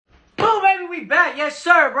we back. Yes,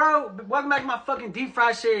 sir, bro. Welcome back to my fucking deep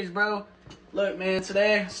fry series, bro. Look, man,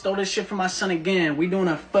 today, stole this shit from my son again. We doing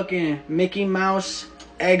a fucking Mickey Mouse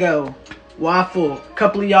Eggo waffle. A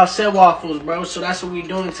couple of y'all said waffles, bro, so that's what we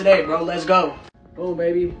doing today, bro. Let's go. Boom,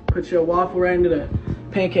 baby. Put your waffle right into the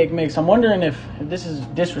pancake mix. I'm wondering if this is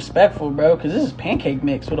disrespectful, bro, because this is pancake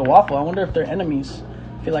mix with a waffle. I wonder if they're enemies.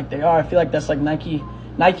 I feel like they are. I feel like that's like Nike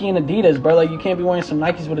and Adidas, bro. Like, you can't be wearing some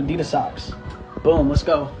Nikes with Adidas socks. Boom, let's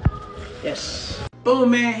go. Yes.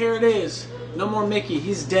 Boom, man, here it is. No more Mickey,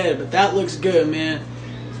 he's dead, but that looks good, man.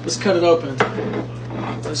 Let's cut it open.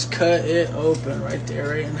 Let's cut it open right there,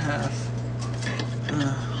 right in half.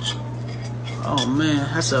 Oh, man,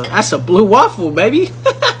 that's a blue waffle, baby.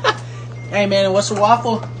 Hey, man, what's a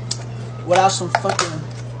waffle without some fucking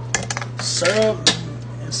syrup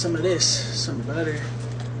and some of this, some butter.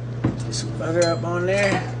 Get some butter up on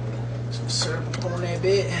there, some syrup up on that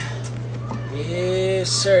bit.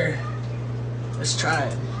 Yes, sir. Let's try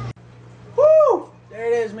it. Woo! There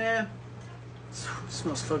it is, man. It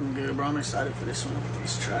smells fucking good, bro. I'm excited for this one.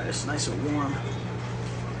 Let's try this. Nice and warm.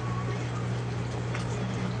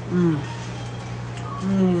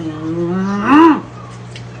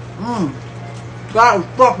 That is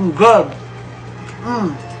fucking good.